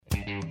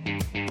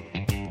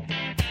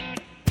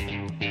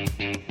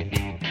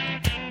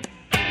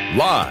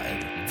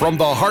Live from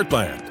the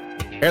heartland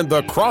and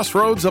the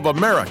crossroads of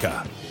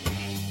America,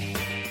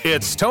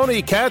 it's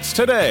Tony Katz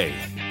Today.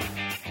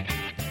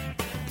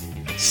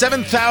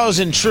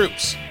 7,000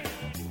 troops.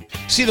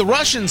 See, the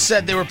Russians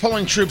said they were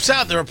pulling troops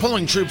out. They were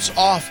pulling troops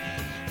off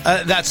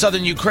that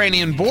southern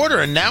Ukrainian border,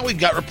 and now we've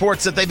got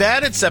reports that they've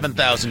added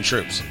 7,000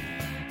 troops.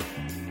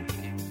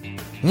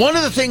 One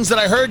of the things that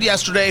I heard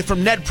yesterday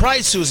from Ned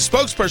Price, who is a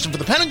spokesperson for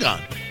the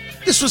Pentagon,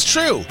 this was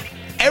true.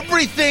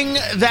 Everything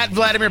that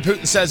Vladimir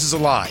Putin says is a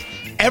lie.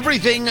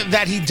 Everything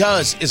that he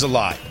does is a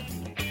lie.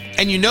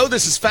 And you know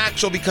this is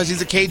factual because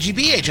he's a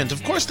KGB agent.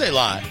 Of course they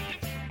lie.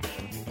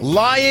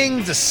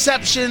 Lying,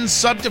 deception,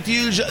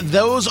 subterfuge,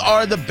 those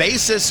are the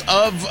basis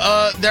of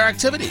their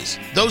activities.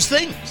 Those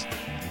things.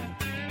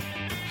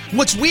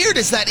 What's weird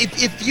is that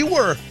if you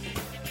were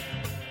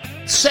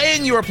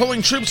saying you were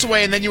pulling troops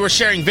away and then you were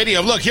sharing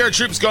video, look, here are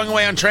troops going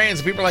away on trains,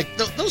 and people are like,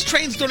 those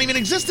trains don't even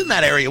exist in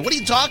that area. What are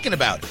you talking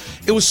about?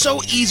 It was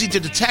so easy to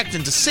detect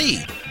and to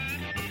see.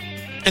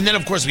 And then,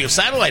 of course, we have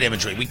satellite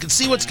imagery. We can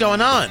see what's going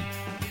on.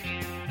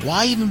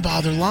 Why even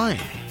bother lying?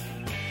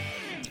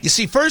 You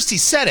see, first he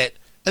said it,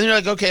 and then you're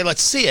like, okay,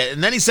 let's see it.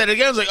 And then he said it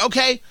again. I was like,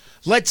 okay,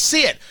 let's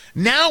see it.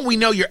 Now we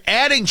know you're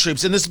adding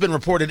troops, and this has been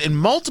reported in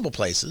multiple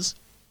places,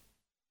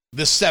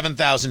 this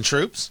 7,000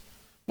 troops.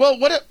 Well,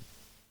 what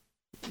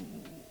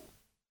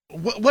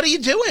are you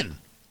doing?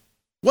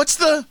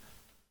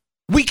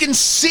 We can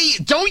see,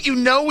 don't you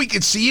know we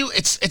can see you?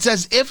 It's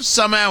as if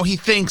somehow he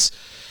thinks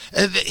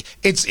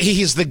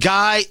he's the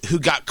guy who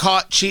got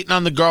caught cheating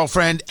on the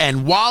girlfriend,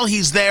 and while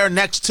he's there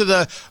next to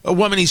the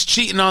woman he's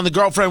cheating on the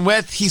girlfriend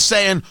with, he's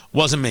saying,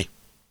 wasn't me.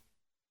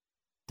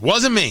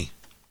 Wasn't me.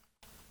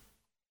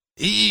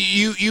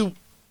 It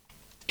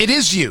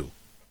is you.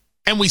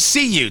 And we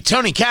see you.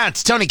 Tony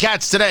Katz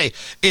Today.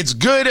 It's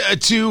good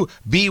to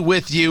be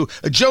with you.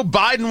 Joe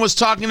Biden was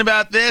talking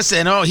about this,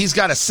 and he's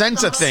got a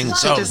sense of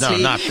things. Oh, no,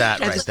 not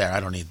that right there. I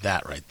don't need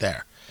that right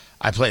there.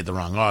 I played the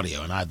wrong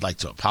audio, and I'd like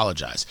to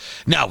apologize.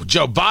 No,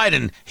 Joe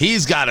Biden,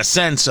 he's got a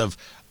sense of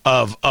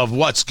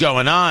what's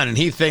going on, and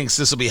he thinks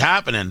this will be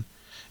happening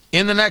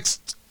in the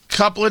next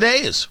couple of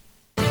days.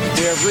 We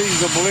have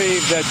reason to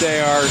believe that they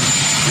are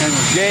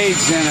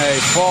engaged in a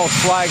false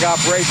flag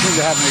operation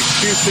to have an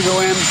excuse to go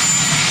in.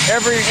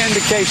 Every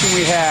indication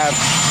we have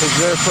is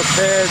they're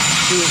prepared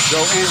to go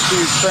into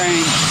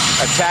Ukraine,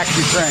 attack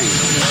Ukraine.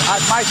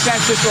 My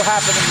sense this will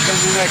happen in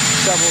the next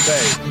several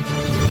days.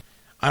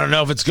 I don't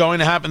know if it's going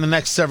to happen in the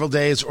next several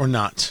days or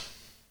not.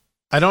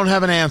 I don't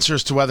have an answer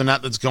as to whether or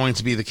not that's going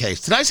to be the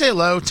case. Did I say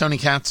hello, Tony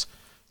Katz?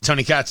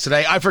 Tony Katz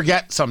Today. I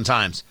forget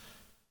sometimes.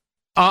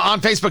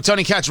 On Facebook,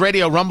 Tony Katz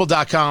Radio,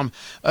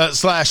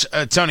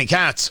 rumble.com/Tony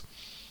Katz.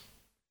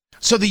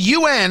 So the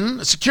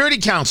UN Security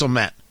Council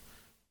met.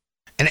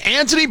 And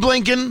Antony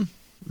Blinken,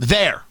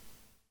 there,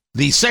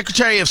 the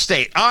Secretary of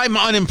State. I'm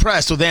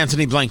unimpressed with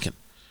Antony Blinken.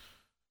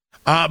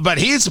 But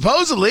he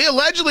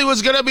allegedly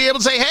was going to be able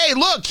to say, hey,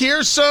 look,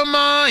 here's some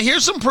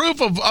proof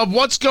of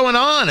what's going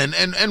on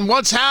and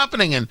what's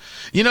happening. And,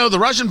 you know, the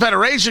Russian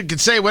Federation can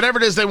say whatever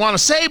it is they want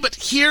to say, but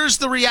here's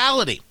the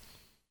reality.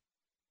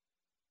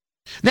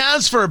 Now,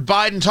 as for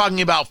Biden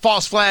talking about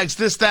false flags,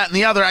 this, that, and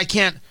the other, I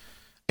can't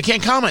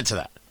comment to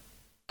that.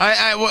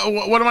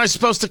 What am I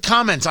supposed to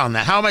comment on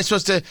that? How am I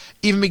supposed to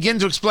even begin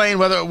to explain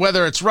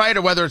whether it's right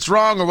or whether it's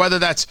wrong or whether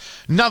that's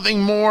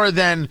nothing more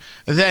than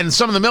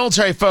some of the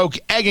military folk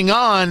egging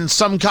on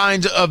some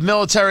kind of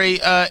military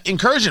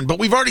incursion? But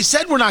we've already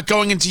said we're not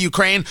going into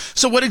Ukraine,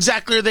 so what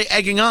exactly are they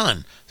egging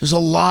on? There's a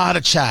lot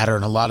of chatter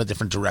in a lot of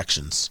different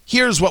directions.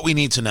 Here's what we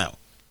need to know.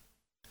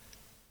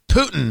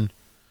 Putin,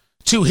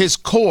 to his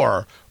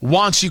core,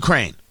 wants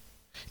Ukraine.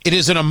 It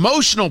is an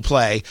emotional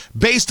play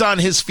based on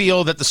his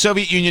feel that the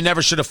Soviet Union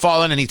never should have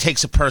fallen, and he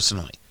takes it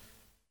personally.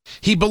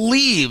 He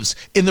believes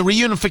in the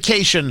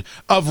reunification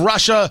of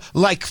Russia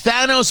like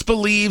Thanos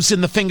believes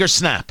in the finger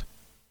snap.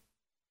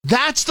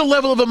 That's the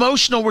level of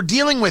emotional we're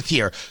dealing with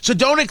here. So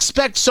don't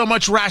expect so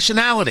much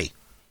rationality.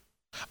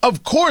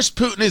 Of course,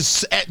 Putin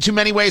is, to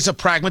many ways, a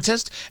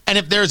pragmatist, and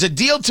if there's a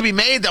deal to be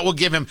made that will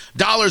give him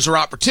dollars or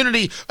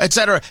opportunity,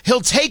 etc., he'll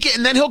take it,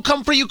 and then he'll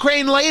come for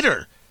Ukraine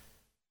later.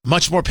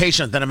 Much more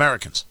patient than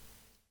Americans.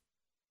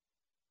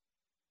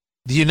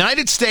 The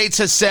United States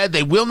has said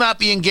they will not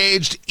be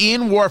engaged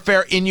in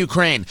warfare in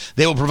Ukraine.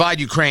 They will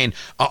provide Ukraine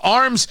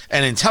arms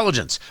and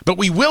intelligence. But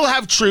we will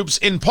have troops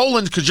in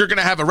Poland because you're going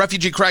to have a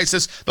refugee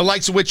crisis, the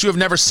likes of which you have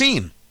never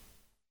seen.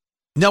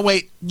 No,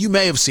 wait, you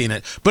may have seen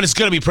it, but it's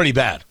going to be pretty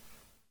bad.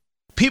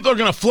 People are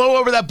going to flow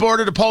over that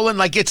border to Poland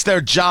like it's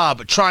their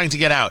job trying to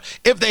get out,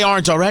 if they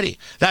aren't already.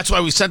 That's why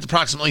we sent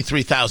approximately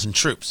 3,000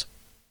 troops.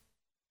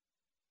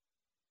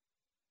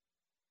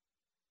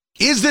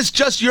 Is this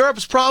just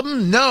Europe's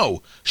problem?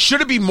 No. Should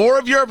it be more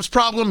of Europe's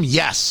problem?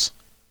 Yes.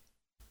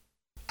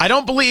 I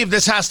don't believe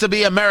this has to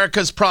be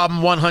America's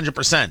problem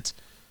 100%.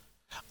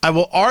 I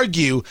will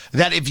argue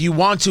that if you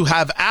want to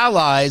have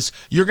allies,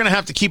 you're going to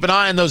have to keep an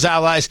eye on those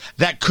allies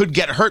that could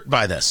get hurt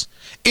by this.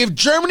 If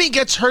Germany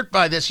gets hurt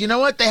by this, you know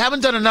what? They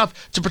haven't done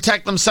enough to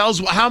protect themselves.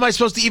 How am I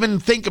supposed to even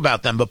think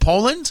about them? But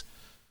Poland?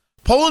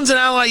 Poland's an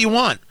ally you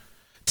want.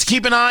 to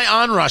keep an eye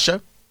on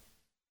Russia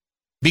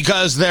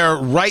because they're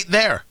right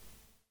there.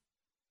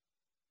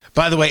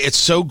 By the way, it's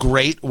so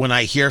great when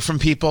I hear from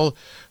people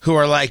who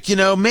are like,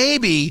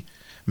 maybe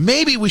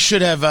we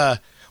should have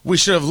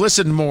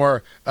listened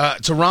more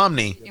to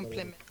Romney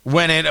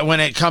when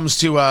it comes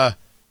to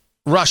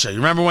Russia. You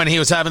remember when he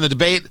was having the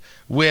debate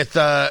with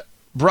Barack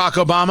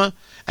Obama,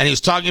 and he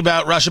was talking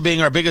about Russia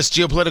being our biggest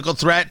geopolitical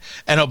threat,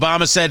 and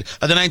Obama said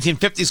the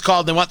 1950s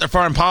called, they want their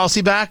foreign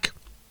policy back?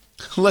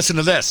 Listen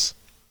to this.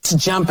 To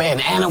jump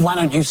in. Anna, why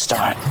don't you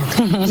start?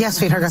 Yes,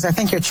 sweetheart, because I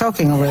think you're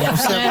choking over there.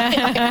 So,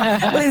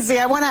 Lindsay,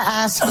 I want to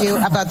ask you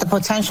about the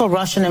potential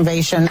Russian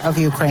invasion of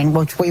Ukraine,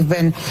 which we've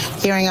been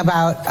hearing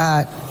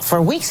about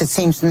for weeks, it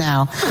seems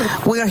now.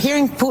 We are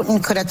hearing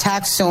Putin could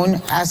attack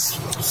soon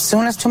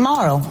as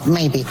tomorrow,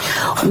 maybe.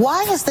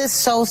 Why is this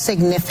so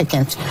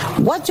significant?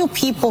 What do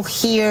people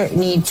here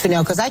need to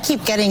know? Because I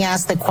keep getting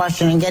asked the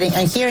question and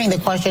hearing the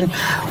question,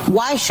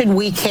 why should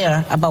we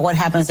care about what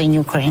happens in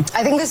Ukraine?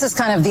 I think this is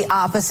kind of the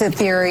opposite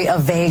theory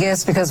of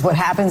Vegas, because what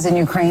happens in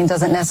Ukraine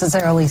doesn't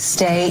necessarily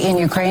stay in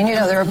Ukraine.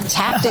 There are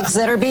tactics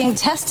that are being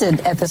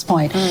tested at this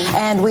point.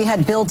 And we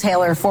had Bill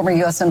Taylor, former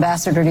U.S.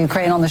 ambassador to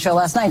Ukraine, on the show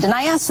last night. And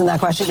I asked him that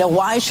question,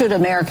 why should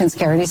Americans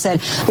care? And he said,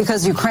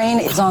 because Ukraine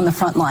is on the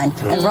front line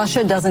and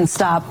Russia doesn't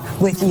stop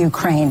with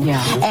Ukraine.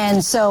 Yeah.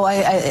 And so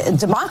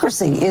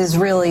democracy is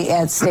really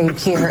at stake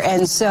here.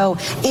 And so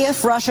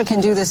if Russia can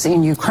do this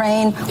in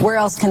Ukraine, where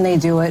else can they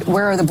do it?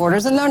 Where are the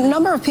borders? And there are a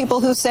number of people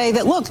who say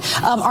that, look,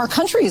 our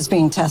country is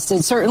being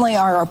tested. Certainly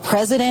our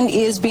president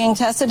is being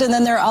tested. And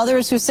then there are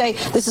others who say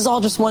this is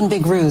all just one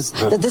big ruse,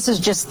 that this is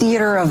just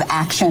theater of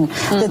action,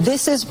 that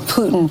this is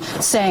Putin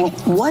saying,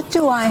 what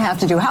do I have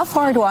to do? How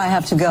far do I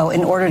have to go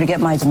in order to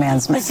get my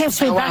demands met? It seems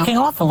to be backing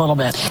off a little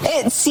bit.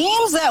 It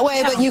seems that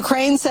way, but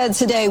Ukraine said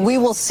today, we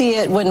will see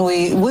it when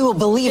we will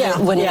believe it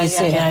when we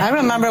see it. I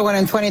remember when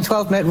in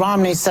 2012 Mitt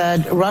Romney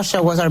said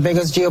Russia was our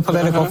biggest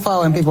geopolitical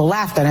foe, and people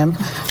laughed at him,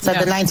 said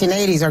the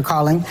 1980s are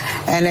calling,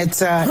 and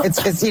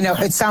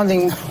it's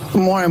sounding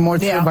more and more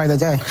true by the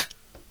day.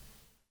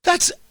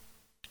 That's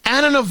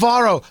Anna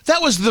Navarro.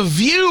 That was The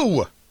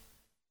View.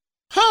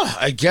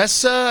 I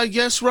guess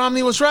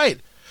Romney was right.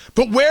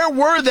 But where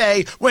were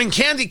they when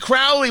Candy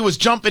Crowley was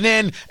jumping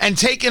in and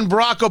taking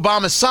Barack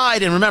Obama's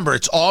side? And remember,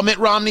 it's all Mitt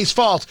Romney's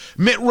fault.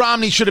 Mitt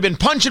Romney should have been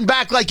punching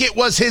back like it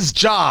was his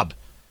job.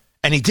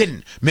 And he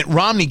didn't. Mitt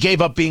Romney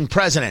gave up being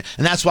president,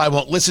 and that's why I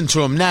won't listen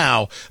to him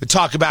now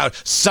talk about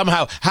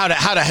somehow how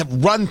to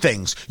run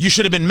things. You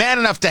should have been man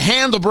enough to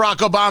handle Barack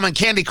Obama and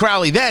Candy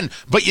Crowley then,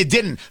 but you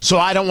didn't. So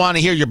I don't want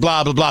to hear your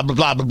blah, blah, blah, blah,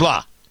 blah, blah,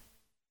 blah.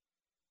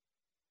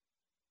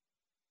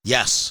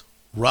 Yes,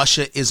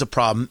 Russia is a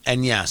problem,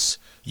 and yes,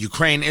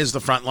 Ukraine is the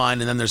front line,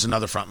 and then there's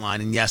another front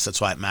line, and yes,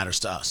 that's why it matters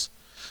to us.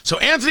 So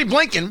Anthony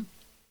Blinken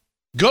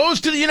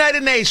goes to the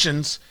United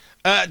Nations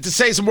to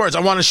say some words. I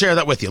want to share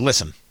that with you.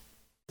 Listen.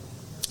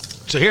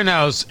 So here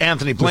now is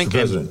Anthony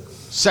Blinken,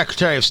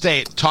 Secretary of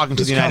State, talking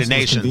to the United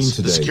Nations,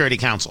 the Security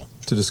Council.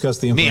 To discuss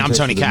the I'm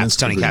Tony Katz,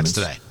 Tony Katz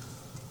today.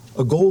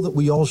 A goal that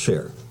we all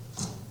share,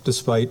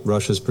 despite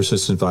Russia's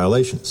persistent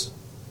violations.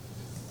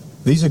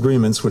 These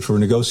agreements, which were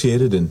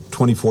negotiated in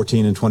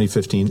 2014 and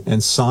 2015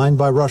 and signed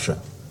by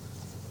Russia,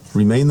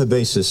 remain the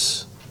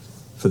basis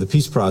for the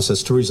peace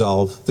process to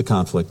resolve the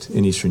conflict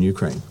in eastern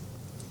Ukraine.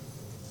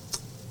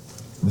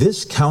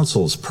 This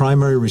council's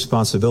primary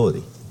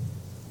responsibility,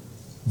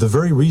 the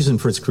very reason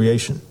for its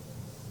creation,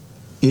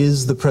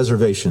 is the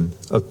preservation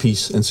of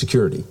peace and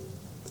security.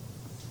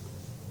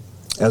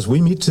 As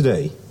we meet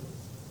today,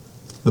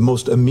 the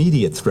most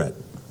immediate threat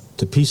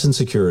to peace and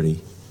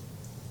security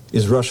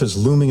is Russia's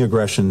looming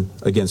aggression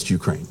against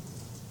Ukraine.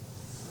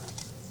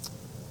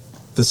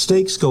 The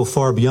stakes go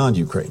far beyond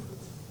Ukraine.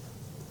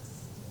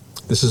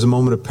 This is a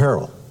moment of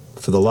peril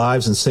for the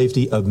lives and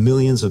safety of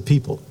millions of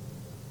people,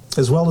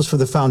 as well as for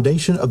the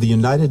foundation of the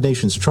United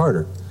Nations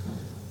Charter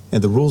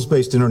and the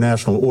rules-based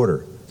international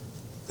order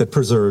that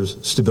preserves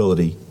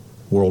stability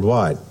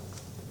worldwide.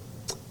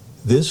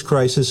 This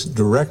crisis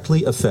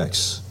directly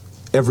affects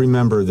every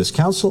member of this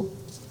council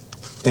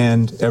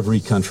and every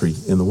country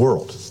in the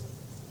world.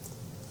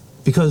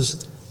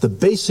 Because the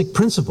basic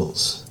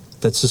principles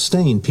that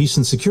sustain peace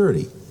and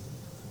security,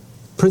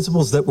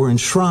 principles that were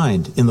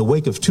enshrined in the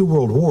wake of 2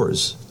 world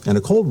wars and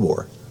a Cold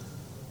War,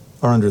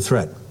 are under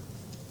threat.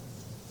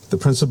 The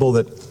principle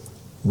that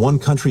one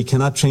country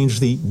cannot change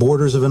the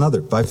borders of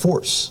another by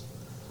force.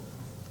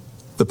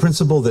 The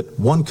principle that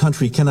one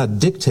country cannot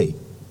dictate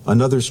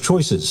another's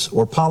choices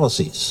or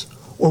policies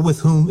or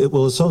with whom it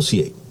will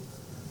associate.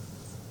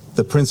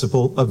 The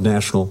principle of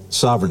national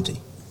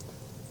sovereignty.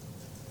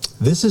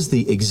 This is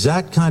the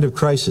exact kind of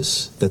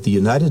crisis that the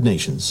United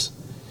Nations,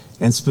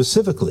 and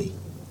specifically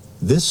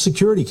this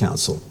Security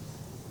Council,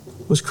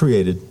 was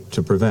created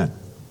to prevent.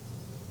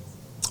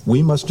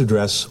 We must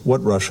address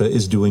what Russia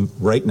is doing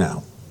right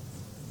now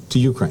to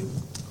Ukraine.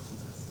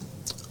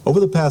 Over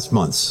the past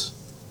months,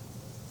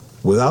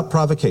 without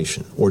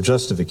provocation or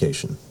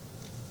justification,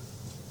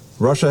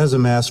 Russia has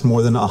amassed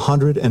more than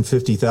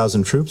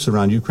 150,000 troops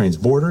around Ukraine's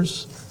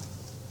borders,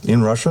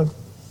 in Russia,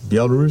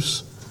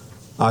 Belarus,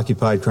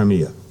 occupied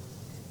Crimea.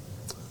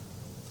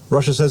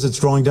 Russia says it's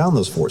drawing down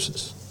those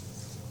forces.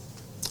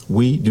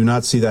 We do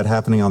not see that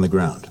happening on the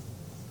ground.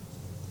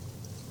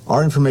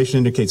 Our information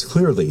indicates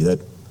clearly that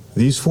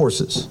these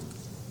forces,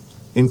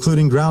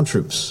 including ground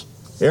troops,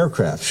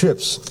 aircraft,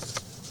 ships,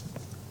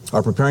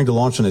 are preparing to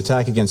launch an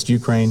attack against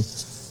Ukraine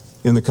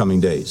in the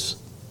coming days.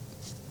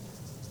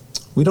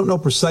 We don't know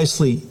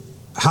precisely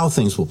how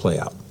things will play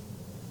out,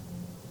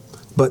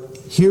 but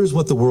here's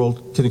what the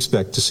world can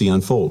expect to see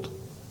unfold.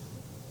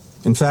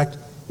 In fact,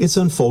 it's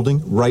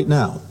unfolding right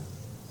now,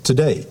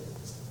 today,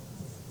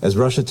 as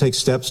Russia takes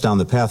steps down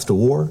the path to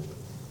war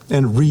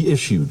and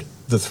reissued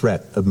the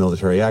threat of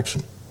military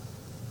action.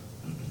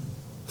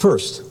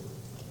 First,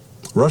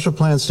 Russia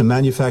plans to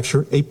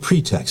manufacture a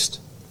pretext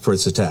for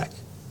its attack.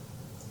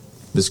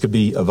 This could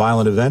be a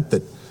violent event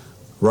that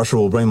Russia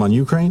will blame on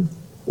Ukraine,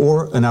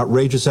 or an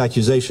outrageous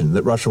accusation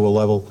that Russia will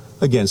level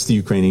against the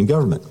Ukrainian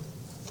government.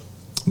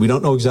 We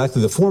don't know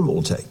exactly the form it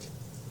will take.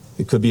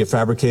 It could be a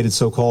fabricated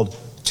so-called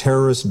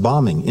terrorist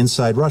bombing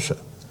inside Russia,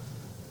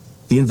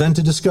 the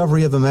invented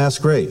discovery of a mass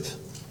grave,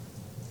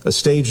 a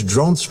staged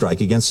drone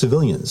strike against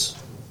civilians,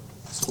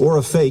 or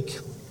a fake,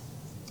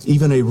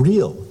 even a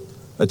real,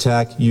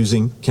 attack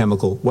using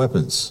chemical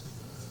weapons.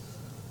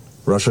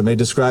 Russia may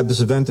describe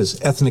this event as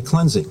ethnic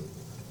cleansing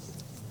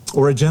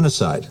or a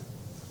genocide,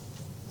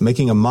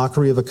 making a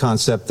mockery of a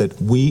concept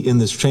that we in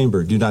this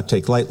chamber do not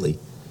take lightly,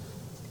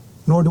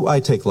 nor do I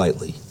take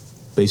lightly,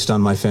 based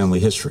on my family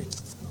history.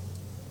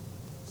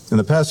 In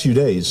the past few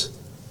days,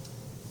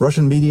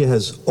 Russian media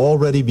has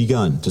already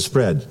begun to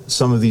spread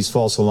some of these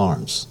false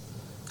alarms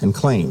and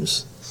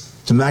claims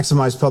to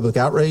maximize public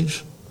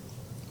outrage,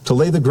 to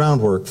lay the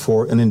groundwork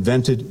for an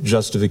invented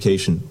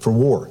justification for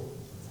war.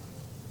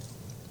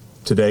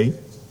 Today,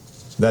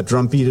 that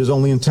drumbeat has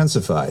only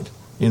intensified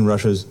in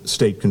Russia's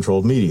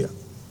state-controlled media.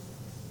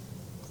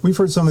 We've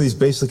heard some of these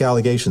basic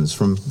allegations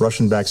from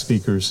Russian-backed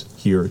speakers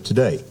here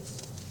today.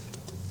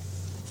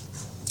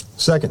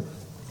 Second,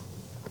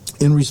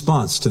 in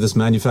response to this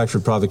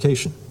manufactured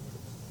provocation,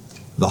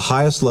 the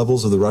highest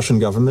levels of the Russian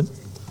government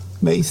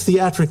may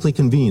theatrically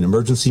convene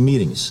emergency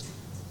meetings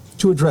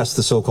to address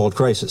the so-called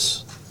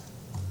crisis.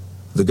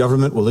 The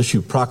government will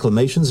issue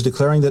proclamations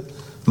declaring that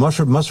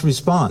Russia must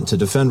respond to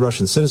defend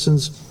Russian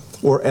citizens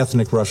or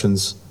ethnic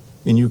Russians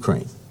in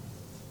Ukraine.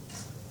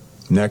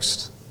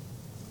 Next,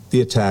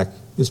 the attack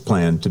is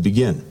planned to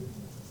begin.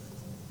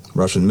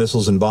 Russian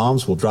missiles and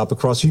bombs will drop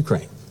across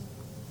Ukraine.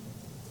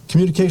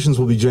 Communications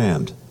will be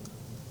jammed.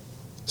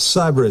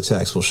 Cyber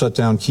attacks will shut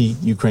down key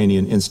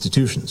Ukrainian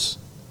institutions.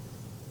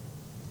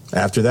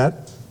 After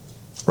that,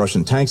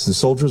 Russian tanks and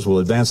soldiers will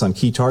advance on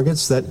key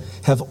targets that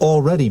have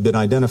already been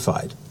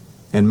identified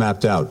and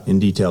mapped out in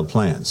detailed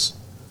plans.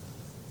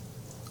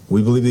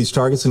 We believe these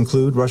targets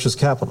include Russia's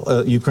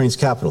capital, Ukraine's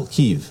capital,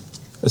 Kyiv,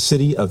 a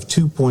city of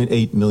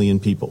 2.8 million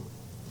people.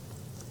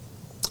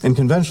 And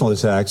conventional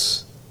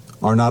attacks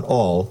are not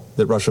all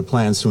that Russia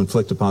plans to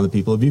inflict upon the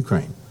people of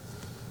Ukraine.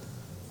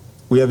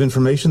 We have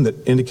information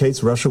that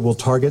indicates Russia will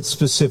target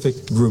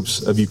specific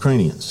groups of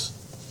Ukrainians.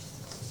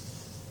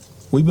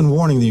 We've been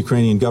warning the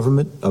Ukrainian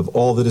government of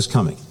all that is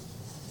coming.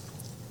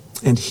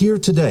 And here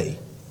today,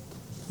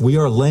 we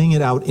are laying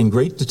it out in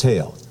great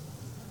detail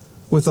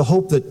with the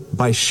hope that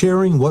by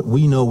sharing what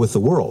we know with the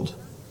world,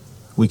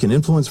 we can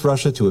influence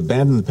Russia to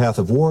abandon the path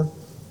of war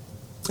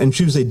and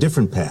choose a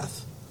different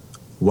path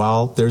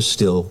while there's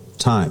still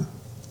time.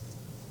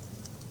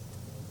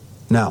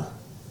 Now,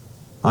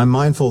 I'm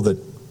mindful that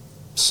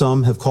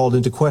some have called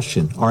into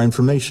question our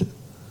information,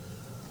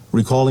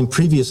 recalling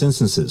previous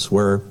instances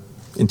where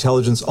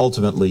intelligence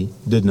ultimately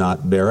did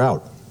not bear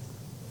out.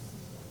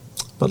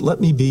 But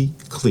let me be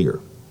clear.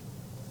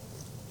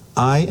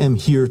 I am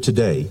here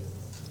today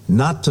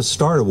not to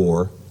start a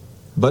war,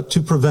 but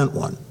to prevent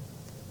one.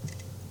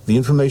 The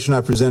information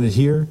I presented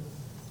here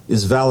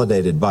is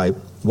validated by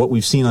what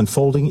we've seen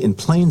unfolding in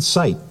plain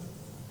sight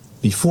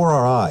before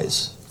our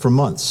eyes for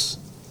months.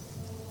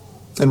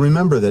 And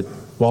remember that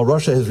while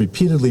Russia has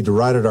repeatedly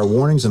derided our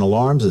warnings and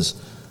alarms as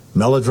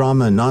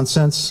melodrama and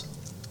nonsense,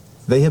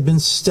 they have been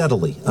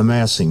steadily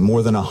amassing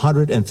more than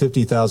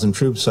 150,000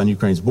 troops on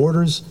Ukraine's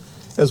borders,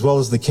 as well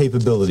as the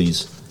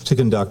capabilities to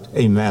conduct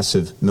a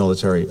massive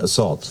military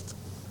assault.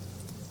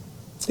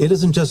 It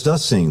isn't just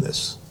us seeing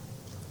this.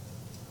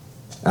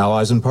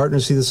 Allies and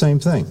partners see the same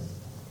thing.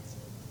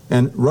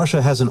 And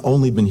Russia hasn't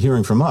only been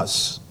hearing from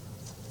us.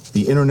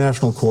 The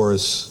international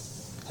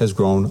chorus has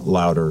grown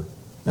louder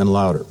and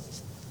louder.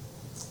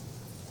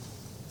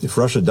 If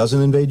Russia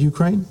doesn't invade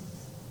Ukraine,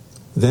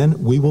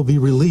 then we will be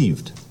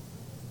relieved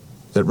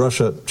that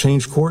Russia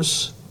changed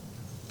course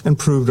and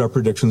proved our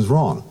predictions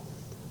wrong.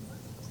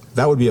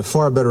 That would be a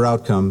far better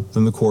outcome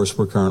than the course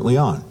we're currently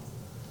on.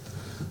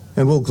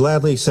 And we'll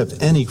gladly accept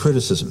any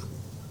criticism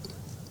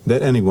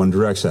that anyone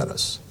directs at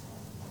us.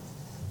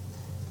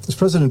 As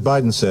President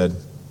Biden said,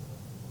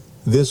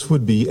 this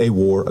would be a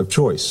war of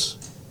choice.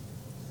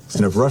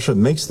 And if Russia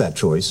makes that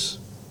choice,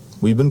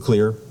 we've been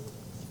clear,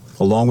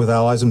 along with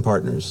allies and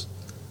partners,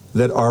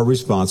 that our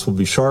response will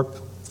be sharp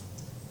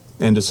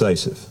and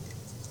decisive.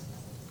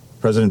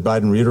 President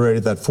Biden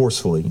reiterated that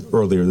forcefully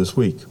earlier this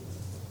week.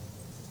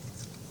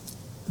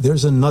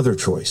 there's another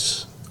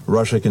choice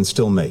Russia can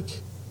still make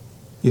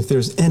if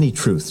there's any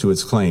truth to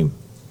its claim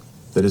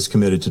that it's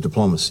committed to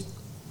diplomacy.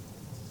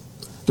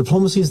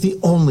 Diplomacy is the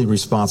only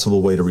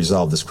responsible way to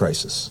resolve this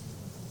crisis.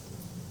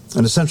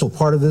 An essential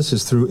part of this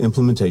is through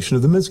implementation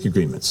of the Minsk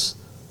agreements,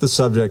 the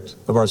subject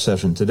of our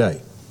session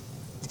today.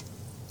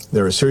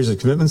 There are a series of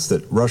commitments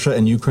that Russia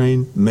and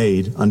Ukraine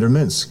made under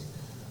Minsk,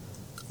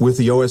 with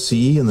the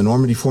OSCE and the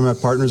Normandy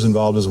format partners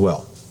involved as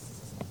well.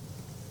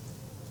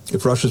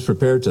 If Russia is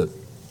prepared to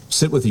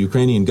sit with the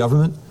Ukrainian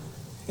government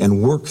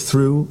and work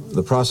through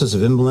the process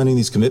of implementing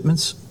these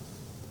commitments,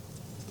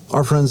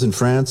 our friends in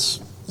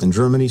France and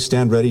Germany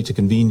stand ready to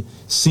convene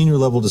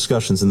senior-level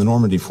discussions in the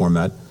Normandy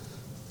format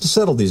to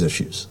settle these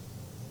issues.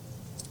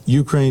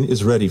 Ukraine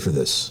is ready for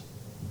this,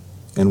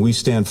 and we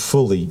stand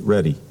fully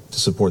ready to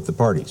support the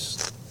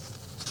parties.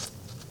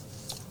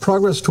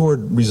 Progress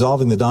toward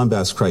resolving the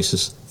Donbass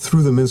crisis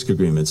through the Minsk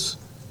agreements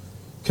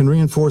can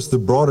reinforce the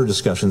broader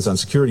discussions on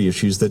security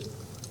issues that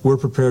we're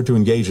prepared to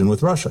engage in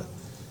with Russia,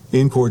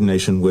 in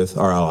coordination with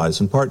our allies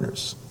and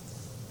partners.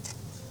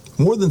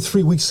 More than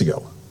 3 weeks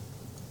ago,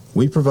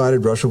 we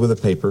provided Russia with a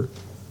paper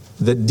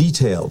that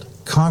detailed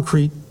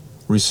concrete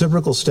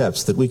reciprocal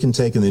steps that we can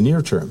take in the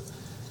near term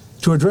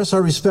to address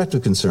our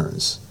respective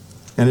concerns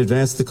and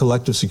advance the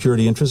collective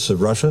security interests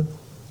of Russia,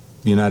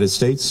 the United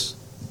States,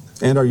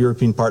 and our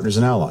European partners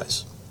and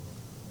allies.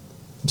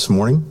 This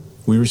morning,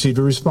 we received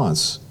a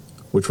response,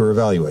 which we're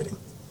evaluating.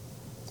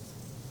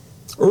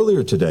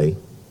 Earlier today,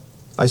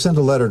 I sent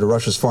a letter to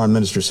Russia's Foreign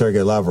Minister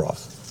Sergei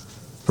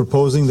Lavrov,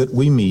 proposing that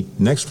we meet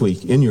next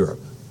week in Europe,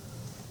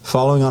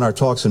 following on our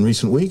talks in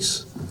recent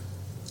weeks,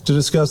 to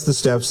discuss the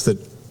steps that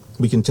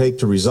we can take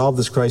to resolve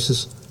this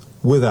crisis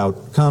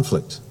without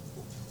conflict.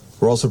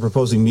 We're also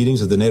proposing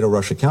meetings of the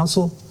NATO-Russia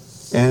Council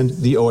and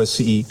the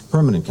OSCE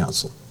Permanent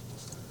Council.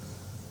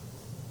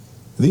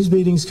 These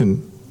meetings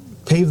can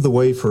pave the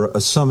way for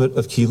a summit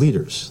of key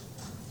leaders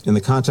in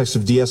the context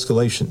of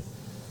de-escalation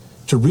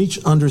to reach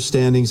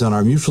understandings on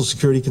our mutual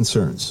security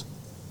concerns.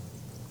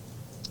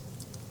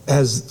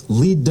 As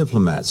lead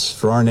diplomats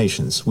for our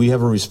nations, we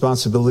have a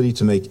responsibility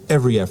to make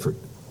every effort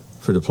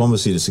for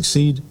diplomacy to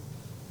succeed,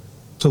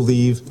 to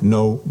leave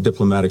no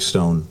diplomatic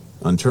stone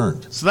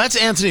unturned. So that's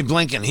Antony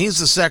Blinken. He's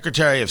the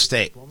Secretary of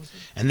State.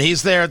 And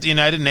he's there at the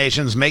United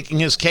Nations making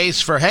his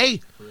case for, hey,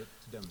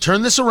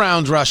 turn this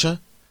around, Russia.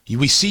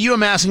 We see you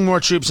amassing more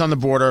troops on the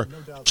border.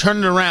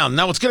 Turn it around.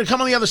 Now, what's going to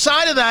come on the other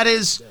side of that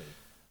is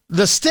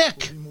the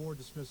stick.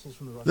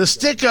 The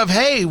stick of,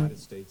 hey,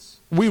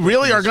 we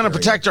really are going to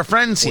protect our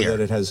friends here.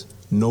 That it has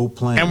no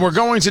plan. And we're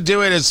going to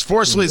do it as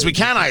forcefully as we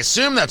can. I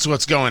assume that's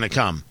what's going to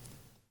come.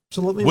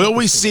 So will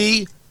we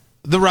see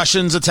the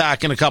Russians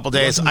attack in a couple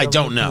days? I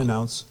don't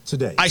know.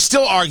 Today, I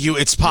still argue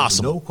it's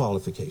possible. No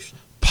qualification.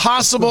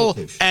 Possible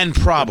and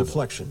probable.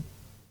 Deflection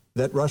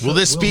that Russia will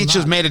this speech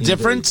have made a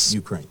difference?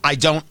 Ukraine. I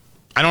don't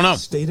know.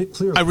 State it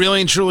clearly. I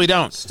really and truly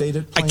don't. State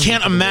it I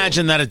can't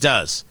imagine that it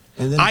does.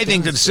 I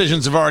think the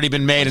decisions have already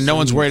been made, and no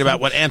one's worried about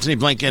what Antony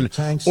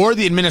Blinken or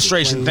the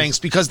administration thinks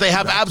because they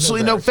have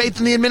absolutely no faith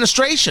in the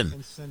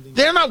administration.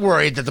 They're not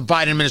worried that the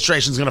Biden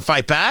administration is going to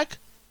fight back.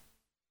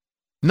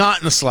 Not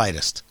in the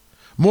slightest.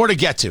 More to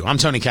get to. I'm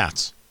Tony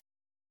Katz.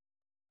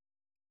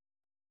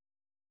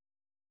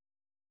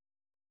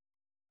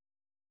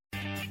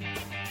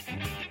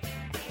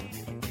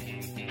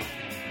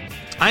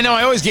 I know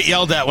I always get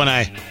yelled at when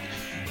I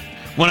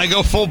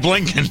go full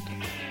Blinken.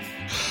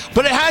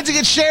 But it had to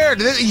get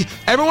shared.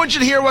 Everyone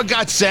should hear what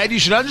got said. You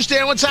should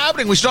understand what's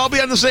happening. We should all be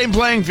on the same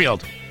playing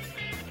field.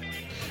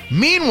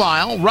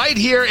 Meanwhile, right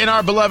here in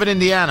our beloved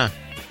Indiana,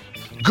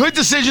 good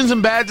decisions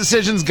and bad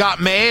decisions got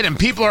made, and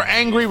people are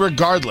angry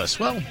regardless.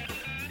 Well,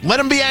 let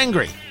them be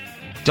angry.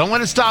 Don't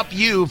let it stop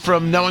you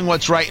from knowing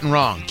what's right and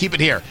wrong. Keep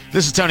it here.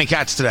 This is Tony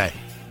Katz Today.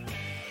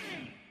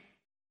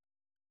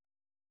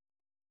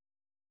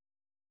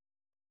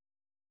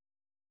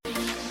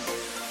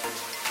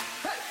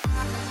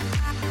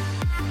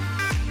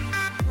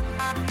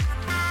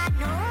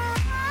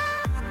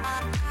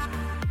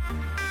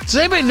 Does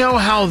anybody know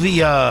how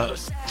the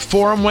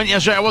forum went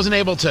yesterday? I wasn't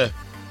able to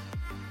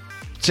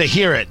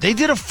hear it. They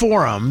did a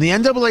forum, the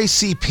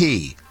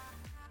NAACP,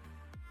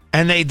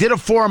 and they did a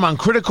forum on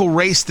critical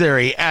race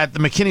theory at the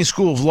McKinney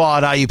School of Law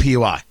at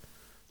IUPUI.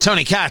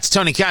 Tony Katz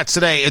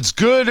Today. It's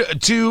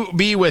good to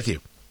be with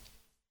you.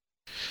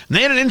 And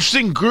they had an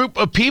interesting group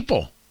of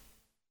people.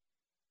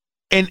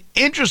 An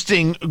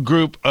interesting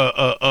group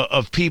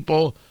of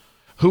people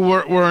who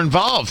were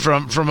involved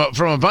from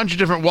a bunch of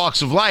different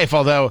walks of life,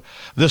 although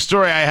the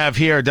story I have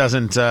here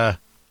doesn't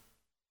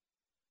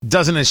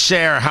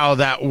share how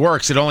that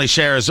works. It only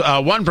shares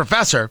one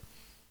professor,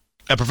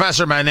 a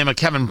professor by the name of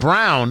Kevin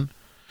Brown,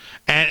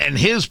 and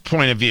his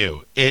point of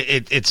view,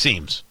 it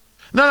seems.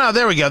 No,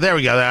 there we go.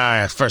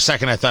 For a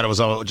second, I thought it was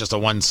just a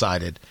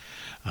one-sided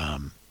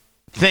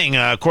thing.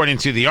 According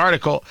to the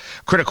article,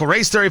 critical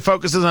race theory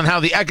focuses on how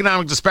the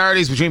economic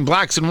disparities between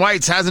blacks and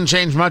whites hasn't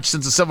changed much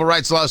since the civil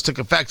rights laws took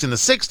effect in the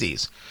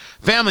 60s.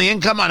 Family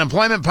income,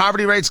 unemployment,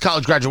 poverty rates,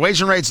 college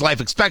graduation rates,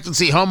 life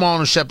expectancy, home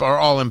ownership are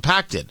all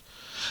impacted.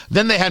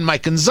 Then they had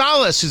Mike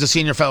Gonzalez, who's a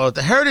senior fellow at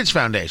the Heritage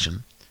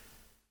Foundation,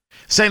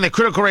 saying that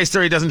critical race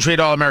theory doesn't treat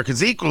all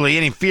Americans equally,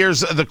 and he fears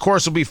the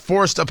course will be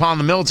forced upon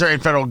the military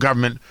and federal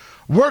government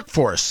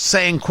workforce,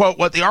 saying, quote,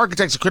 what the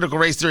architects of critical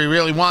race theory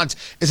really want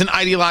is an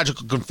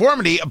ideological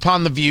conformity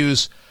upon the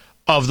views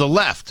of the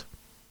left.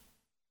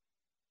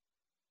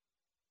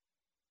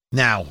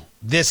 Now,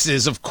 this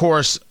is, of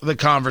course, the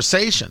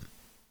conversation.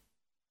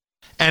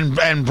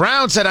 And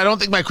Brown said, I don't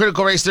think my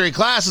critical race theory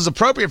class is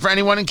appropriate for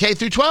anyone in K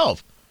through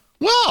 12.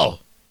 Well,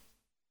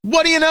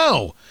 what do you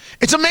know?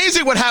 It's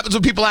amazing what happens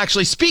when people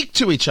actually speak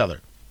to each other.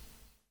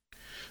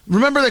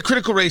 Remember that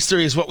critical race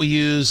theory is what we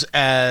use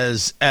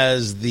as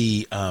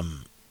the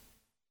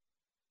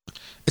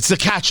it's the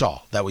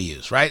catch-all that we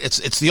use, right?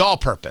 It's the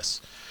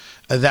all-purpose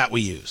that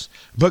we use.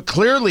 But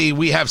clearly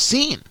we have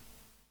seen,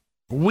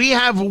 we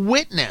have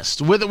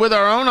witnessed with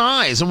our own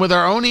eyes and with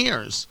our own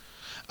ears,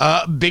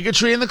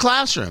 bigotry in the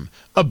classroom,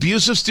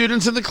 abuse of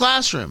students in the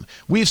classroom.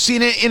 We've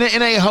seen it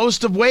in a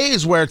host of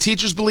ways where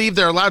teachers believe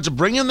they're allowed to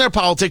bring in their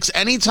politics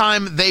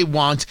anytime they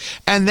want,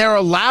 and they're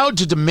allowed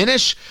to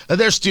diminish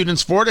their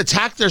students for it,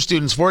 attack their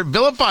students for it,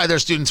 vilify their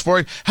students for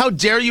it. How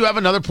dare you have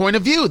another point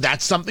of view?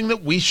 That's something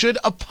that we should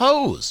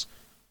oppose.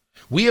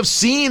 We have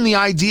seen the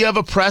idea of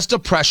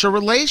oppressor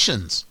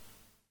relations.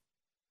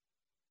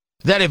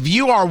 That if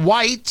you are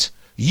white,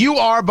 you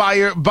are by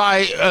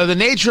the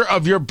nature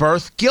of your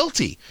birth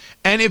guilty.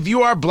 And if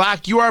you are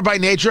black, you are by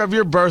nature of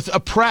your birth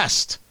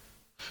oppressed.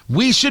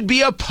 We should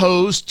be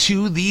opposed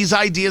to these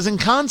ideas and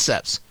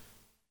concepts.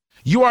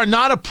 You are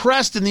not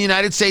oppressed in the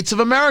United States of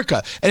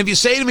America. And if you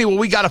say to me, well,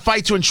 we got to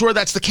fight to ensure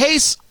that's the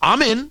case,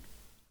 I'm in.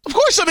 Of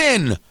course I'm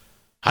in.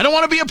 I don't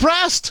want to be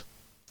oppressed.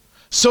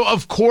 So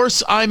of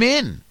course I'm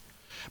in.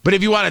 But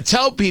if you want to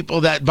tell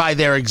people that by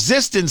their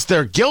existence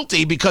they're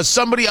guilty because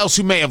somebody else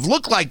who may have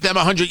looked like them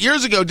 100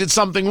 years ago did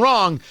something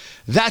wrong,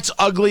 that's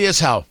ugly as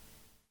hell.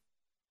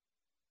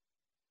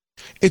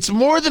 It's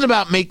more than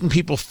about making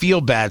people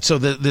feel bad. So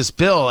this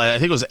bill, I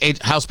think it was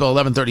House Bill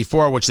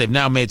 1134, which they've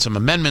now made some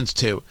amendments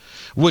to,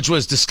 which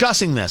was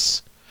discussing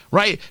this,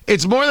 right?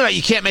 It's more than that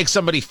you can't make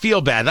somebody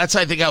feel bad. That's,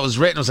 I think, how it was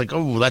written. I was like,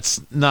 oh,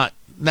 that's not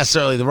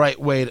necessarily the right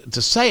way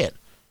to say it.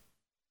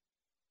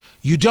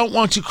 You don't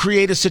want to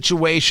create a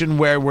situation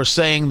where we're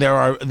saying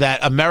that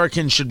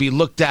Americans should be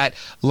looked at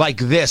like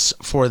this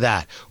for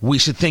that. We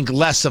should think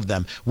less of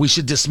them. We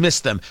should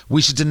dismiss them.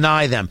 We should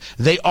deny them.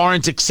 They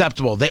aren't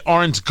acceptable. They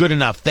aren't good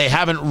enough. They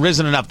haven't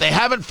risen enough. They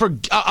haven't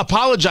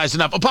apologized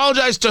enough.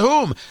 Apologized to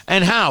whom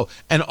and how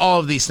and all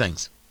of these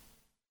things.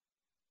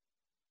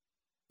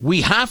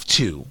 We have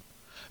to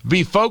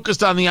be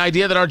focused on the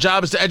idea that our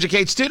job is to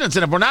educate students.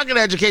 And if we're not going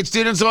to educate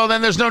students, well,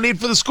 then there's no need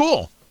for the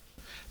school.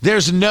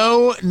 There's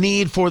no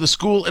need for the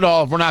school at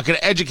all if we're not going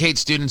to educate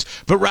students,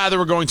 but rather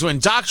we're going to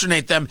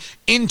indoctrinate them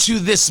into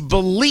this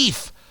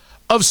belief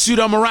of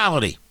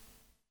pseudo-morality.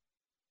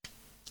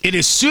 It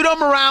is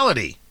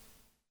pseudo-morality,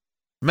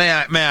 may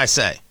I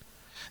say,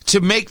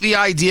 to make the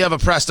idea of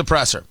oppressed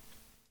oppressor.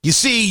 You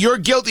see, you're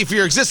guilty for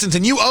your existence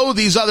and you owe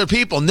these other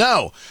people.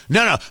 No.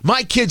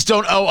 My kids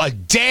don't owe a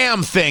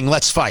damn thing.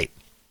 Let's fight.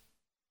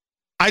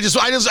 I just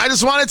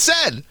want it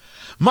said.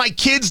 My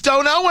kids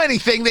don't owe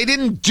anything. They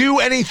didn't do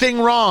anything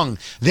wrong.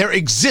 Their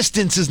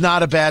existence is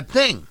not a bad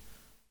thing.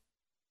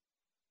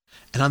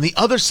 And on the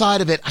other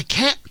side of it,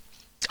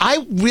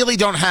 I really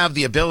don't have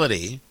the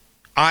ability,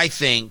 I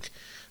think,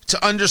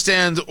 to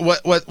understand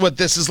what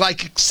this is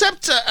like,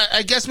 except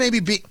I guess maybe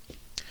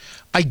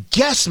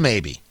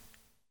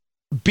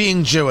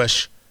being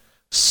Jewish.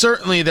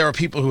 Certainly there are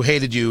people who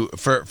hated you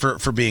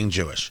for being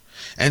Jewish.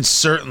 And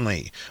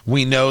certainly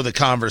we know the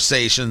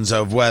conversations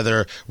of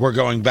whether we're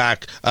going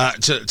back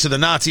to the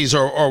Nazis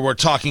or we're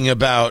talking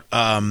about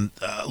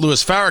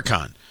Louis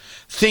Farrakhan,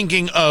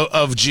 thinking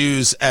of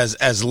Jews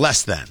as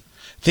less than,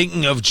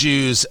 thinking of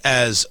Jews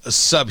as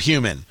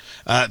subhuman,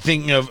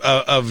 thinking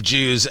of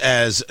Jews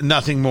as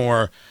nothing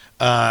more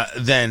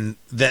than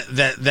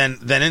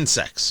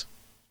insects.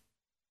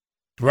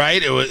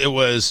 Right? It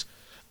was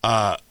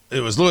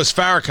Louis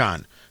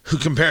Farrakhan who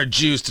compared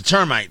Jews to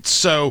termites.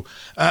 So,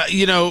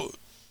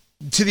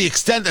 to the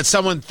extent that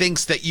someone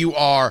thinks that you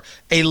are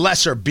a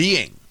lesser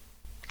being,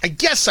 I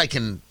guess I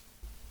can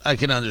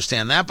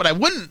understand that, but I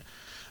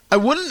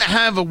wouldn't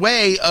have a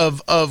way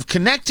of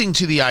connecting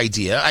to the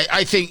idea.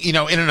 I think, in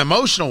an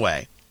emotional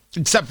way,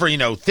 except for,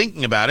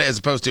 thinking about it as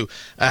opposed to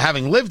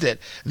having lived it.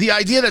 The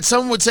idea that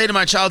someone would say to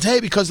my child, hey,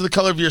 because of the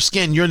color of your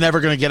skin, you're never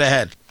going to get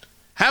ahead.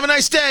 Have a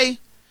nice day.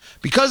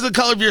 Because of the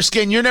color of your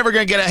skin, you're never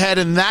going to get ahead,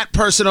 and that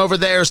person over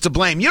there is to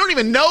blame. You don't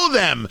even know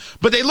them,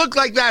 but they look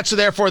like that, so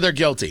therefore they're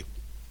guilty.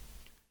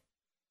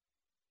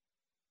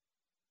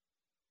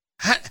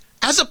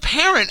 As a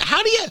parent,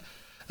 how do you...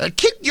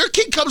 your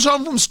kid comes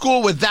home from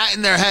school with that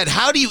in their head.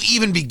 How do you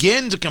even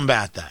begin to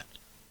combat that?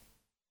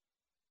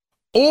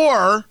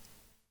 Or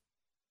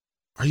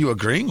are you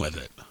agreeing with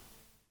it?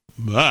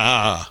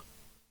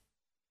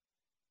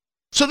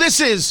 So this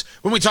is,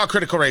 when we talk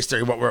critical race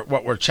theory,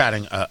 what we're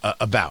chatting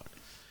about.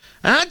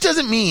 And that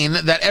doesn't mean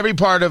that every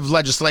part of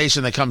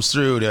legislation that comes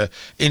through to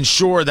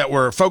ensure that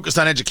we're focused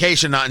on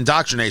education, not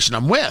indoctrination,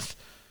 I'm with.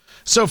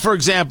 So, for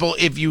example,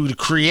 if you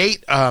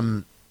create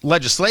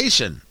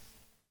legislation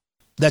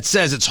that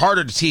says it's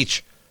harder to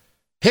teach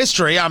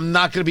history, I'm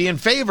not going to be in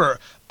favor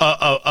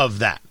of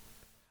that.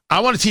 I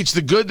want to teach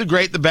the good, the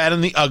great, the bad,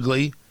 and the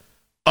ugly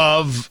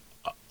of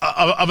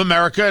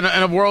America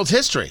and of world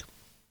history.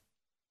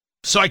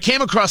 So I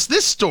came across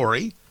this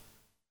story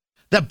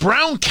that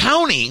Brown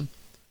County,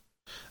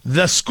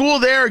 the school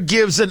there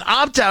gives an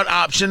opt-out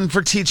option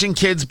for teaching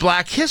kids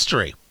Black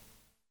history.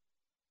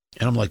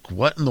 And I'm like,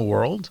 what in the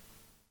world?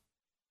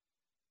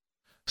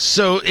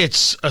 So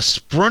it's a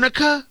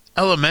Sprunica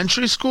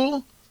Elementary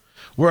School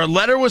where a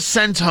letter was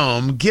sent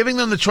home giving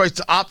them the choice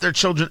to opt their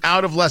children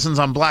out of lessons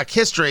on Black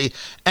history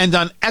and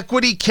on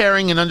equity,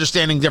 caring, and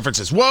understanding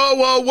differences. Whoa,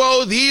 whoa,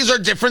 whoa, these are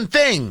different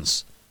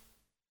things.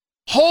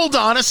 Hold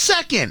on a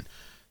second.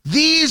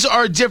 These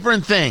are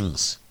different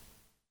things.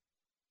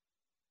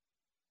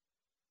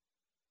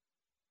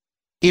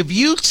 If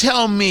you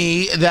tell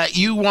me that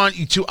you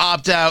want to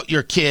opt out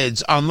your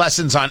kids on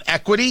lessons on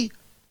equity,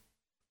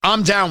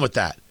 I'm down with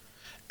that.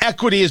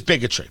 Equity is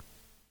bigotry.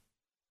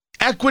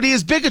 Equity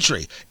is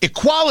bigotry.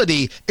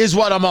 Equality is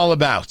what I'm all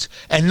about.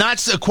 And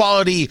that's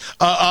equality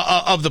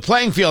of the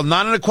playing field,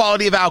 not an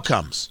equality of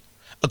outcomes.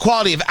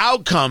 Equality of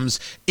outcomes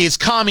is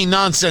commie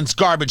nonsense,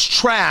 garbage,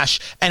 trash,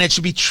 and it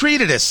should be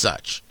treated as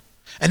such.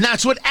 And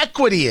that's what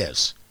equity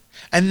is.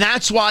 And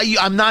that's why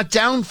I'm not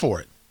down for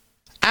it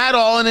at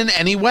all and in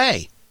any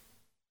way.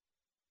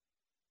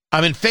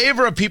 I'm in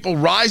favor of people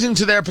rising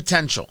to their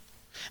potential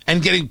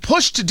and getting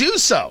pushed to do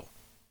so,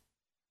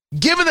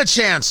 given the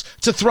chance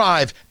to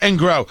thrive and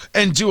grow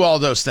and do all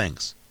those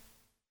things.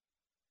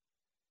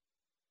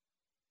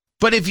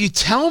 But if you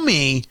tell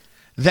me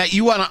that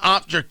you want to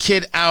opt your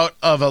kid out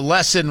of a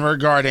lesson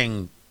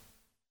regarding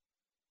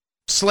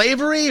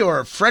slavery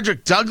or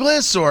Frederick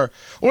Douglass or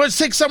let's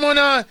take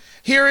someone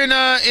here in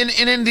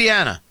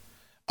Indiana.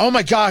 Oh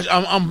my gosh,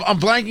 I'm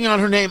blanking on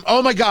her name.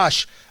 Oh my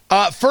gosh.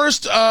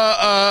 First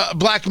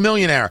Black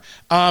millionaire.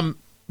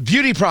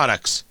 Beauty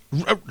products.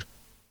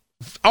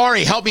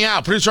 Ari, help me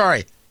out. Producer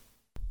Ari.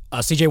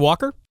 C.J.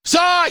 Walker? So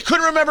I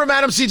couldn't remember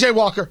Madam C.J.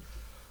 Walker.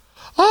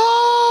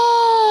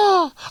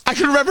 Oh, I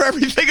can remember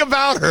everything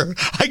about her.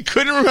 I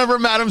couldn't remember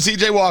Madam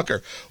C.J.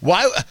 Walker.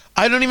 Why?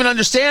 I don't even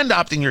understand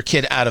opting your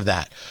kid out of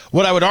that.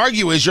 What I would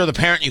argue is you're the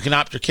parent. You can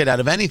opt your kid out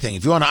of anything.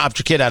 If you want to opt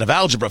your kid out of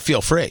algebra,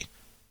 feel free.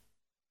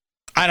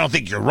 I don't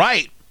think you're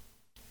right,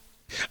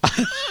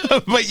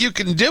 but you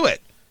can do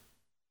it.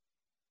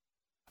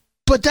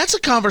 But that's a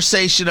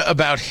conversation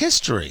about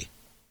history.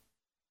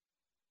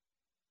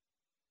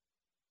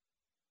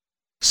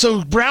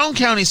 So Brown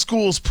County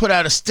Schools put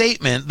out a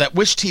statement that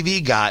Wish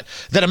TV got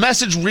that a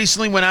message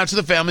recently went out to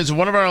the families of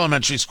one of our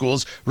elementary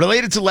schools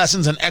related to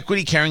lessons on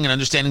equity, caring, and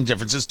understanding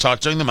differences taught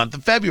during the month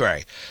of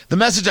February. The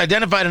message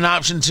identified an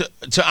option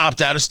to opt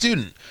out a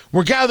student.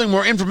 We're gathering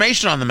more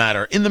information on the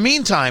matter. In the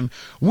meantime,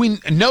 we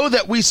know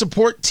that we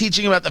support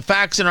teaching about the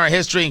facts in our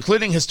history,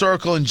 including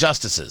historical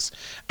injustices.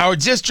 Our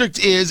district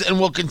is and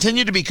will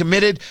continue to be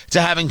committed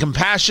to having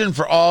compassion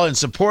for all and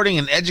supporting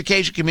an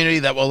education community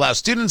that will allow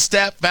students,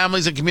 staff,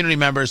 families, and community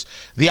members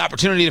the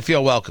opportunity to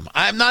feel welcome.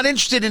 I'm not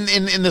interested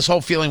in this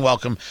whole feeling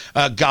welcome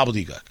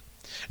gobbledygook.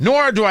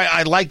 Nor do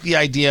I like the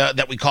idea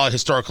that we call it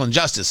historical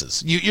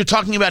injustices. You're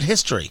talking about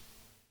history.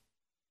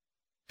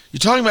 You're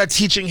talking about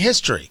teaching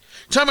history.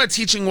 You're talking about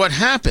teaching what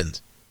happened.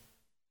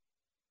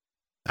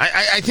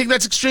 I think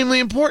that's extremely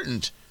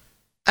important.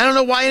 I don't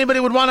know why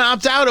anybody would want to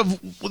opt out of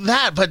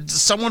that, but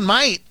someone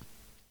might.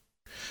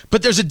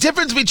 But there's a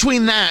difference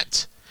between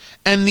that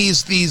and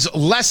these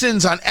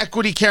lessons on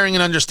equity, caring,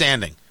 and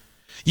understanding.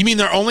 You mean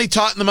they're only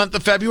taught in the month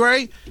of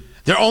February?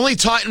 They're only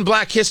taught in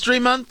Black History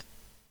Month?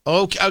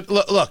 Okay,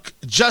 look,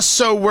 just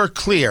so we're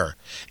clear,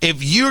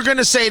 if you're going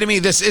to say to me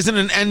this isn't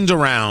an end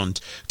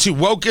around to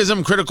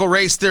wokeism, critical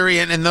race theory,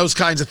 and those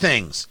kinds of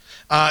things,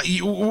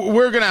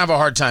 we're going to have a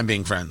hard time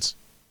being friends.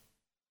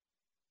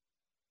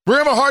 We're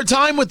going to have a hard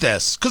time with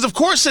this, because of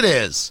course it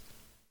is.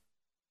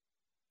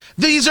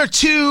 These are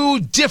two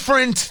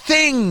different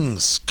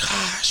things.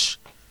 Gosh.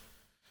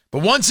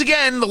 But once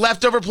again, the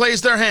left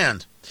overplays their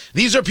hand.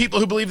 These are people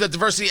who believe that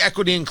diversity,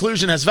 equity, and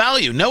inclusion has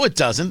value. No, it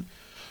doesn't.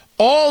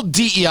 All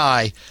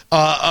DEI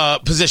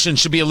positions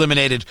should be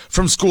eliminated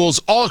from schools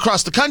all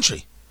across the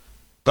country.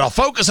 But I'll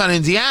focus on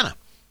Indiana.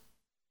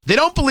 They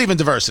don't believe in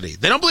diversity.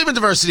 They don't believe in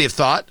diversity of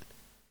thought.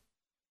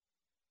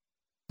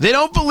 They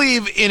don't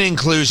believe in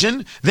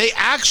inclusion. They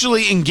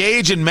actually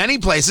engage in many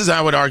places.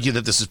 I would argue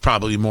that this is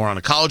probably more on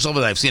a college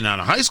level than I've seen it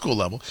on a high school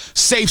level.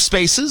 Safe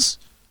spaces.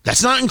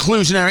 That's not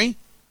inclusionary.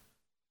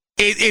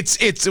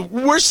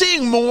 We're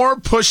seeing more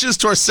pushes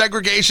towards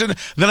segregation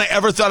than I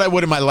ever thought I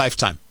would in my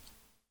lifetime.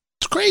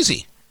 It's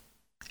crazy.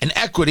 And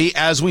equity,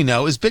 as we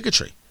know, is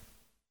bigotry.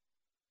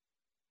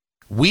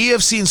 We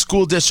have seen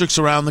school districts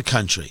around the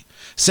country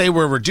say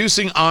we're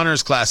reducing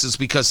honors classes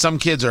because some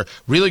kids are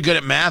really good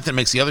at math and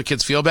makes the other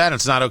kids feel bad and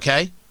it's not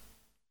okay.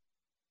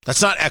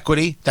 That's not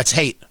equity. That's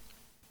hate.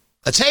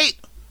 That's hate.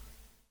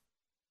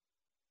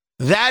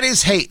 That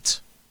is hate.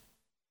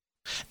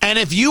 And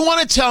if you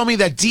want to tell me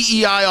that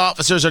DEI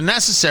officers are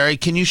necessary,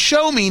 can you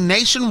show me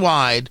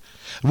nationwide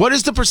what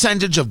is the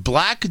percentage of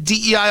black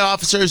DEI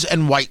officers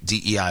and white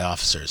DEI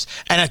officers?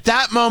 And at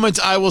that moment,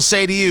 I will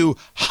say to you,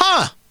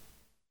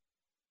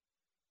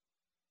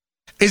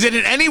 is it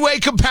in any way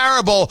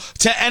comparable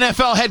to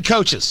NFL head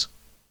coaches?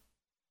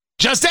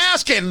 Just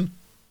asking.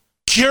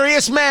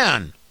 Curious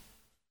man.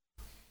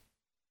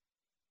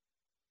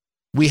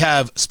 We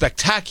have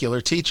spectacular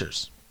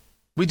teachers.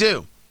 We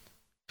do.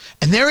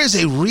 And there is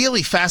a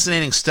really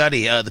fascinating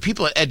study. The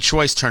people at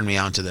EdChoice turned me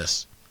on to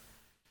this.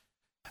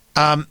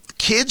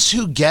 Kids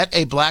who get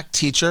a black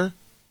teacher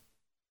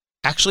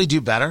actually do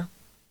better.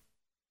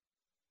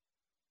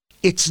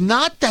 It's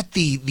not that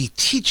the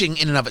teaching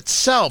in and of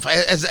itself,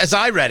 as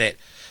I read it,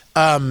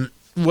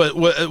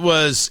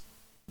 was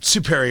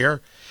superior.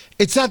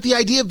 It's that the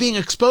idea of being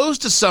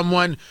exposed to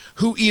someone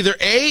who either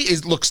A,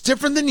 looks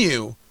different than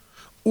you,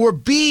 or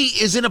B,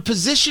 is in a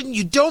position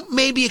you don't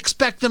maybe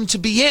expect them to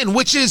be in,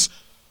 which is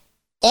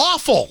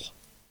awful.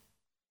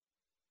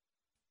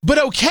 But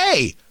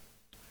okay,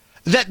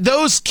 that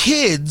those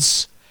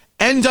kids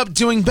end up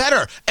doing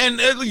better. And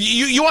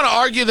you want to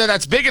argue that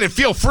that's bigoted,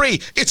 feel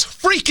free. It's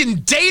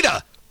freaking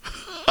data.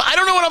 I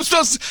don't know what I'm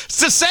supposed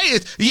to say.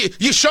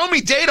 You show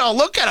me data, I'll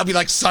look at it, I'll be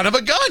like, son of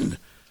a gun.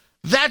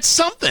 That's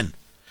something.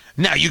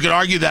 Now, you could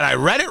argue that I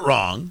read it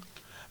wrong,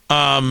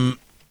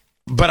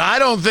 but I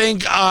don't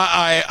think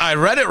I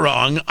read it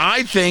wrong.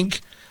 I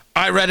think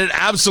I read it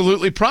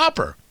absolutely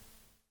proper.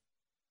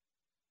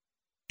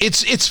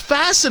 It's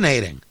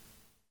fascinating.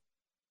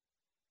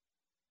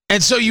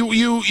 And so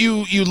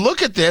you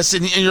look at this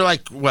and you're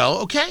like, well,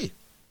 okay,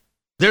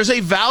 there's a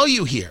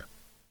value here.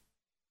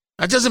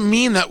 That doesn't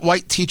mean that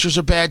white teachers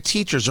are bad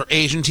teachers or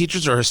Asian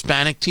teachers or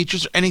Hispanic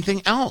teachers or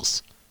anything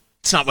else.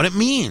 It's not what it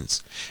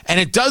means. And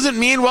it doesn't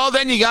mean, well,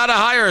 then you got to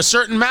hire a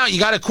certain amount. You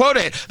got to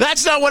quota it.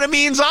 That's not what it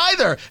means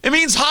either. It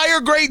means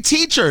hire great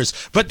teachers.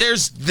 But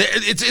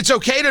it's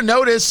okay to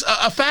notice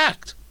a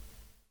fact.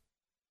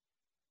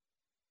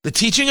 The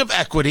teaching of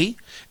equity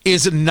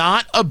is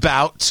not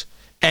about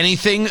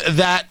anything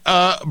that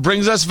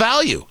brings us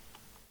value.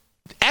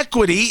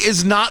 Equity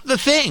is not the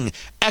thing.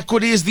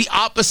 Equity is the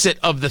opposite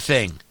of the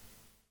thing.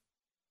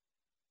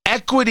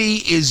 Equity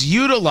is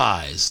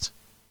utilized.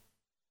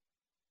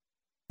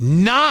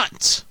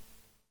 Not.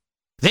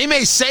 They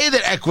may say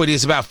that equity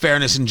is about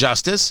fairness and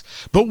justice,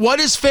 but what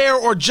is fair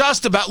or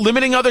just about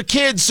limiting other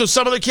kids so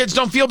some other kids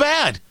don't feel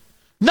bad?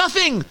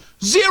 Nothing.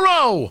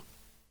 Zero.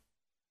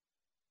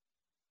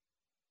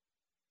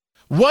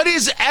 What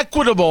is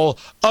equitable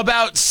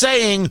about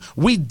saying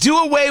we do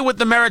away with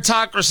the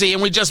meritocracy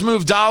and we just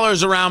move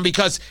dollars around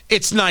because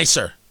it's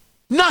nicer?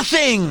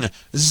 Nothing.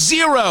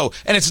 Zero.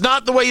 And it's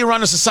not the way you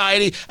run a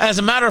society. As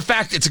a matter of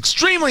fact, it's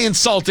extremely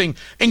insulting,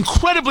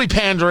 incredibly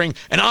pandering,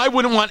 and I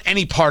wouldn't want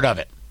any part of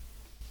it.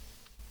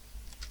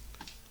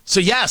 So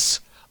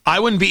yes, I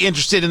wouldn't be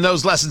interested in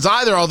those lessons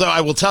either, although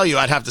I will tell you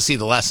I'd have to see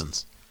the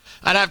lessons.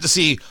 I'd have to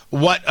see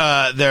what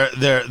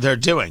they're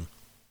doing.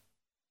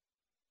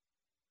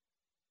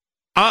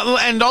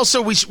 And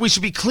also, we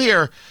should be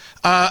clear.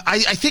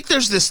 I think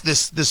there's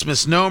this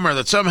misnomer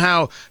that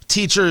somehow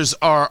teachers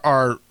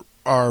are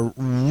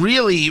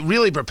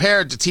really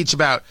prepared to teach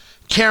about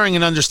caring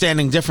and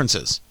understanding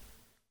differences.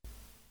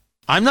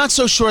 I'm not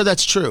so sure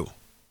that's true.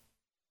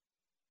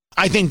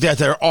 I think that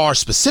there are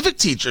specific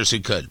teachers who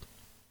could.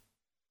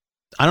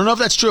 I don't know if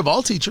that's true of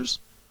all teachers.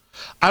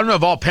 I don't know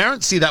if all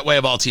parents see that way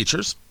of all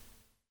teachers.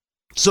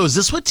 So is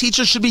this what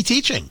teachers should be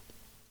teaching?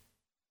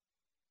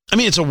 I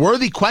mean, it's a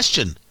worthy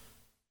question.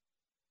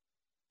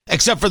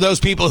 Except for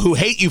those people who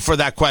hate you for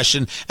that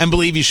question and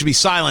believe you should be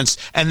silenced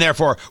and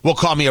therefore will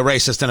call me a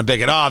racist and a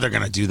bigot. Oh, they're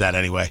going to do that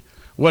anyway.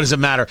 What does it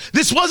matter?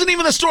 This wasn't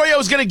even the story I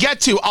was going to get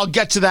to. I'll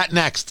get to that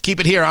next. Keep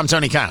it here. I'm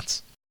Tony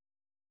Katz.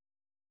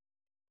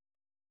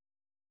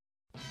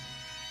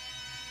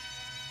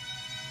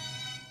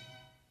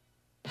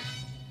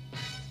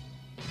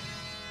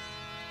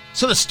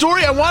 So the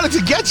story I wanted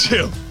to get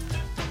to.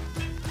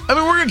 I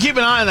mean, we're going to keep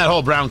an eye on that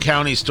whole Brown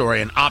County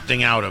story and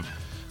opting out of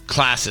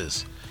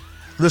classes.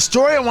 The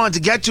story I wanted to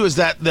get to is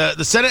that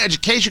the Senate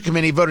Education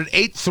Committee voted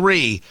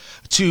 8-3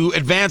 to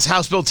advance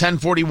House Bill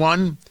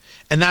 1041,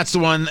 and that's the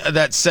one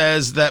that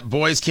says that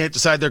boys can't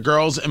decide their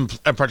girls and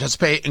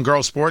participate in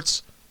girls'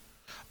 sports.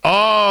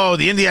 Oh,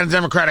 the Indiana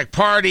Democratic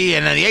Party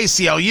and the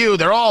ACLU,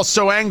 they're all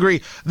so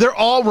angry. They're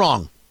all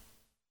wrong.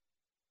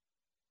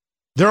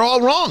 They're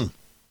all wrong.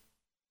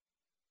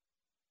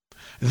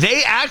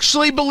 They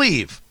actually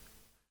believe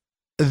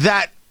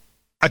that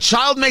a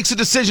child makes a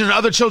decision and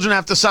other children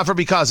have to suffer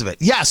because of it.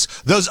 Yes,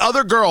 those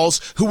other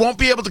girls who won't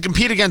be able to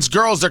compete against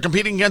girls, they're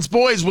competing against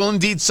boys, will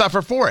indeed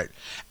suffer for it.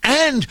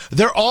 And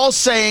they're all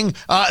saying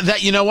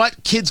that, you know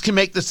what, kids can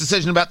make this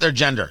decision about their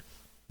gender.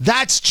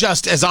 That's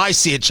just, as I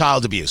see it,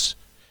 child abuse.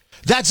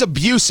 That's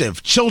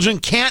abusive. Children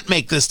can't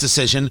make this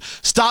decision.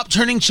 Stop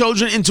turning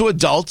children into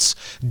adults.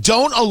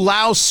 Don't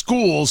allow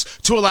schools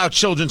to allow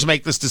children to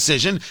make this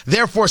decision,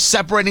 therefore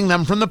separating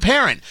them from the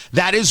parent.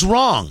 That is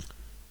wrong.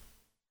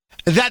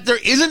 That there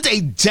isn't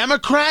a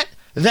Democrat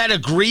that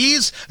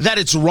agrees that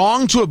it's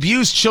wrong to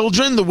abuse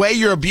children the way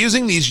you're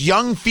abusing these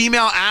young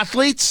female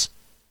athletes?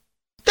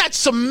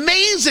 That's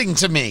amazing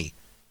to me.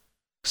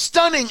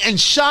 Stunning and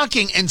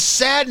shocking and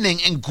saddening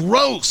and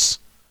gross.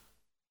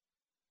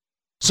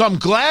 So I'm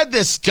glad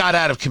this got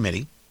out of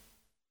committee.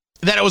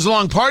 That it was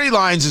along party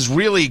lines is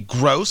really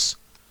gross.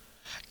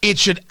 It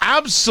should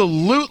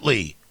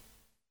absolutely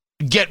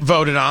get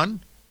voted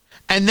on.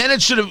 And then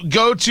it should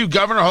go to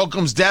Governor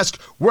Holcomb's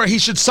desk where he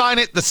should sign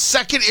it the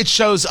second it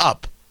shows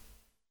up.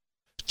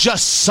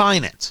 Just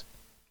sign it.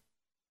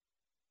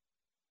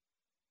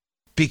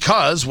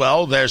 Because,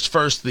 well, there's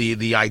first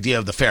the idea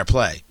of the fair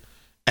play.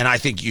 And I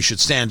think you should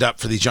stand up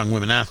for these young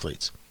women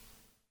athletes.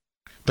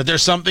 But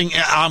there's something,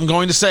 I'm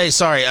going to say,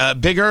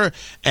 bigger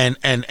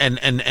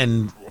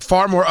and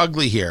far more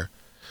ugly here,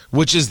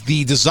 which is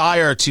the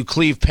desire to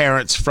cleave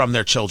parents from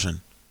their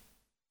children.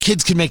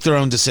 Kids can make their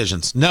own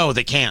decisions. No,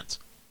 they can't.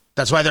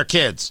 That's why they're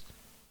kids.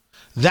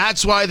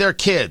 That's why they're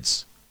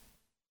kids.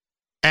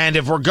 And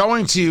if we're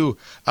going to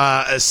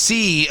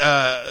see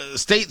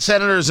state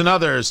senators and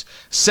others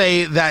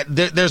say that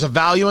there's a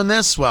value in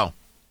this, well,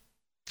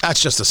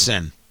 that's just a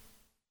sin.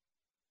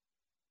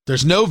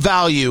 There's no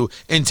value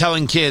in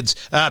telling kids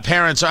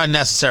parents are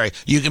unnecessary.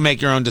 You can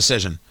make your own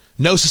decision.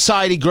 No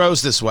society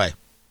grows this way.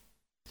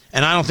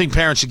 And I don't think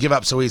parents should give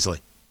up so easily.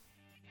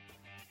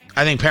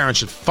 I think parents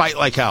should fight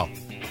like hell.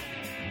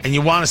 And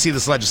you want to see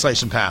this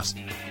legislation passed.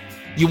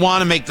 You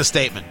want to make the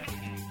statement.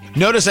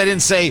 Notice I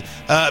didn't say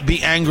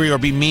be angry or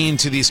be mean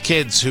to these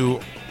kids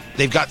who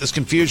they've got this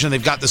confusion,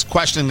 they've got this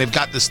questioning, they've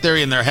got this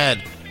theory in their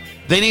head.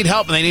 They need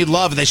help and they need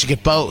love and they should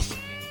get both.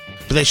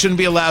 But they shouldn't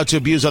be allowed to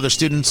abuse other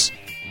students.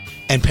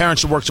 And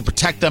parents should work to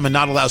protect them and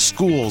not allow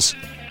schools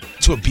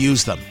to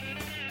abuse them.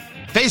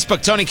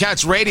 Facebook, Tony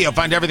Katz Radio.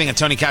 Find everything at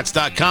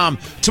TonyKatz.com.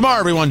 Tomorrow,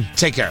 everyone,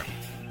 take care.